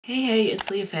Hey, it's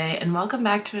liafei and welcome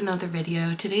back to another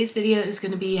video. Today's video is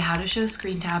going to be how to show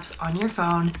screen taps on your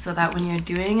phone so that when you're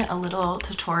doing a little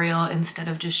tutorial, instead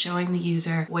of just showing the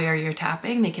user where you're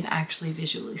tapping, they can actually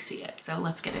visually see it. So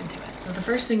let's get into it. So the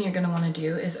first thing you're going to want to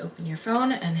do is open your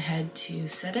phone and head to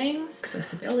Settings,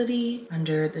 Accessibility,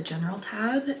 under the General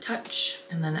tab, Touch,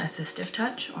 and then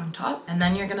AssistiveTouch on top. And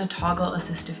then you're going to toggle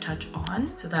AssistiveTouch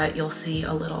on so that you'll see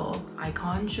a little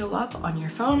icon show up on your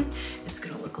phone. It's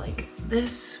going to look like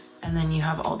this. And then you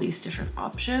have all these different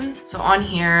options. So on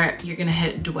here, you're gonna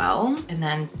hit dwell and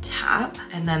then tap,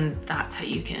 and then that's how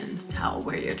you can tell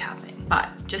where you're tapping. But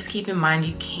just keep in mind,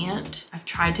 you can't, I've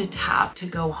tried to tap to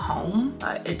go home,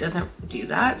 but it doesn't do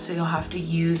that. So you'll have to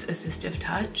use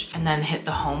AssistiveTouch and then hit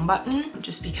the home button,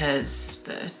 just because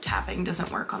the tapping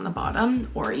doesn't work on the bottom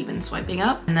or even swiping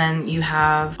up. And then you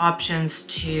have options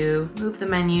to move the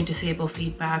menu, disable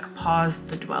feedback, pause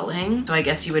the dwelling. So I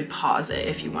guess you would pause it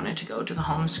if you wanted to go to the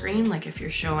home screen. Like if you're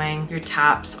showing your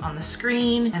taps on the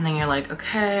screen and then you're like,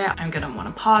 okay, I'm gonna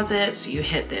wanna pause it. So you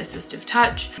hit the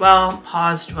AssistiveTouch, dwell,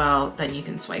 pause dwell, then you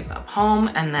can swipe up home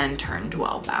and then turn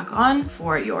dwell back on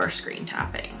for your screen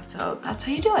tapping. So that's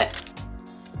how you do it.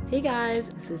 Hey guys,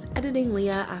 this is Editing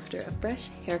Leah after a fresh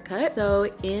haircut.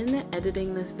 So in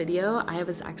editing this video, I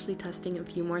was actually testing a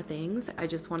few more things. I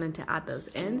just wanted to add those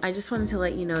in. I just wanted to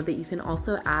let you know that you can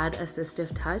also add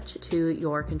AssistiveTouch to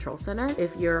your control center.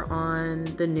 If you're on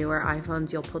the newer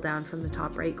iPhones, you'll pull down from the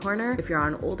top right corner. If you're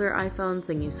on older iPhones,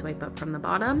 then you swipe up from the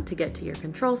bottom to get to your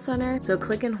control center. So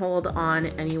click and hold on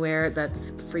anywhere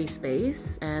that's free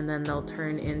space, and then they'll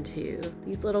turn into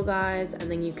these little guys,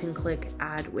 and then you can click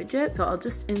add widget. So I'll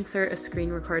just insert a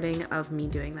screen recording of me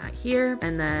doing that here,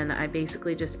 and then I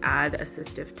basically just add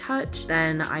AssistiveTouch.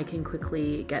 Then I can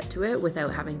quickly get to it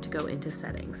without having to go into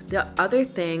settings. The other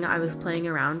thing I was playing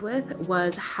around with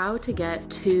was how to get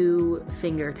 2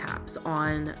 finger taps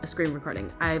on a screen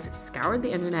recording. I've scoured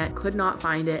the internet, could not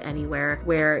find it anywhere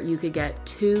where you could get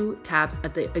 2 taps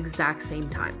at the exact same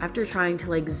time. After trying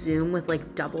to like zoom with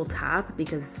like double tap,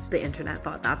 because the internet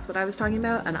thought that's what I was talking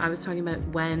about, and I was talking about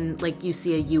when like you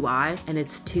see a UI and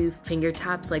it's 2 finger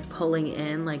taps like pulling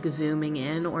in, like zooming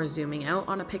in or zooming out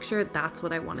on a picture. That's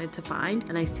what I wanted to find,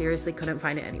 and I seriously couldn't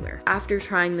find it anywhere. After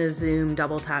trying the zoom,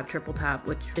 double tap, triple tap,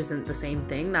 which isn't the same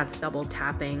thing, that's double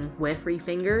tapping with 3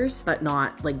 fingers but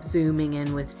not like zooming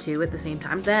in with 2 at the same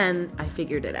time, then I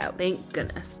figured it out, thank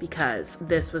goodness, because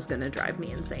this was gonna drive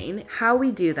me insane. How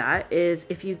we do that is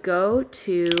if you go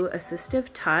to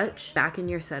AssistiveTouch back in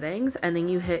your settings and then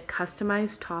you hit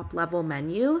customize top level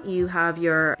menu, you have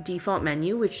your default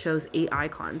menu which shows 8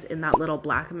 icons in that little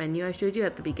black menu I showed you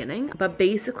at the beginning. But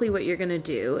basically what you're gonna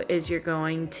do is you're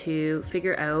going to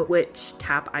figure out which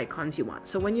tap icons you want.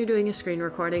 So when you're doing a screen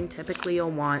recording, typically you'll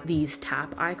want these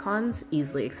tap icons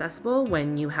easily accessible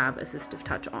when you have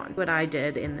AssistiveTouch on. What I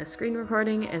did in this screen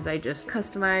recording is I just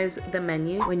customize the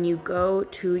menu. When you go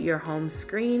to your home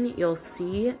screen, you'll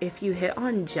see if you hit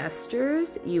on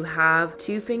gestures, you have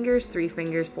 2 fingers, 3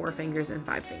 fingers, 4 fingers, and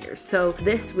 5 fingers. So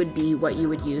this would be what you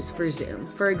would use for zoom.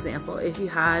 For example, if you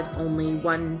had only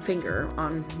 1 finger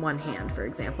on one hand, for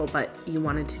example, but you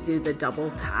wanted to do the double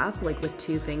tap, like with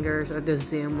 2 fingers, or the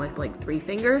zoom with like 3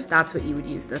 fingers, that's what you would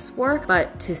use this for.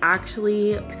 But to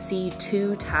actually see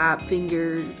 2 tap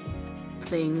finger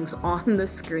things on the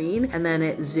screen and then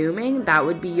it zooming, that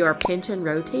would be your pinch and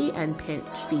rotate and pinch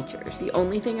features. The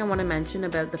only thing I want to mention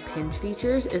about the pinch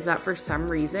features is that for some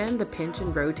reason the pinch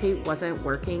and rotate wasn't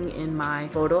working in my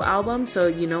photo album. So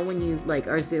you know when you like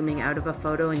are zooming out of a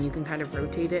photo and you can kind of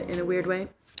rotate it in a weird way?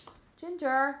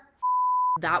 Ginger.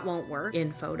 That won't work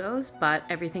in photos, but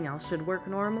everything else should work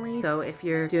normally. So if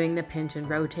you're doing the pinch and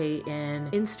rotate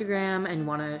in Instagram and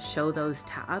want to show those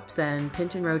taps, then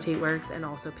pinch and rotate works, and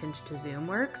also pinch to zoom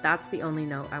works. That's the only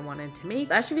note I wanted to make.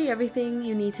 That should be everything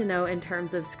you need to know in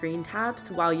terms of screen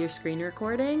taps while you're screen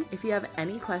recording. If you have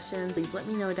any questions, please let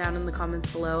me know down in the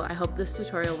comments below. I hope this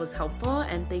tutorial was helpful,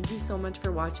 and thank you so much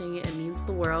for watching. It means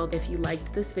the world. If you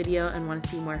liked this video and want to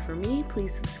see more from me,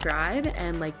 please subscribe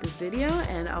and like this video,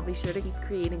 and I'll be sure to keep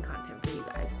creating content for you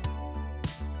guys.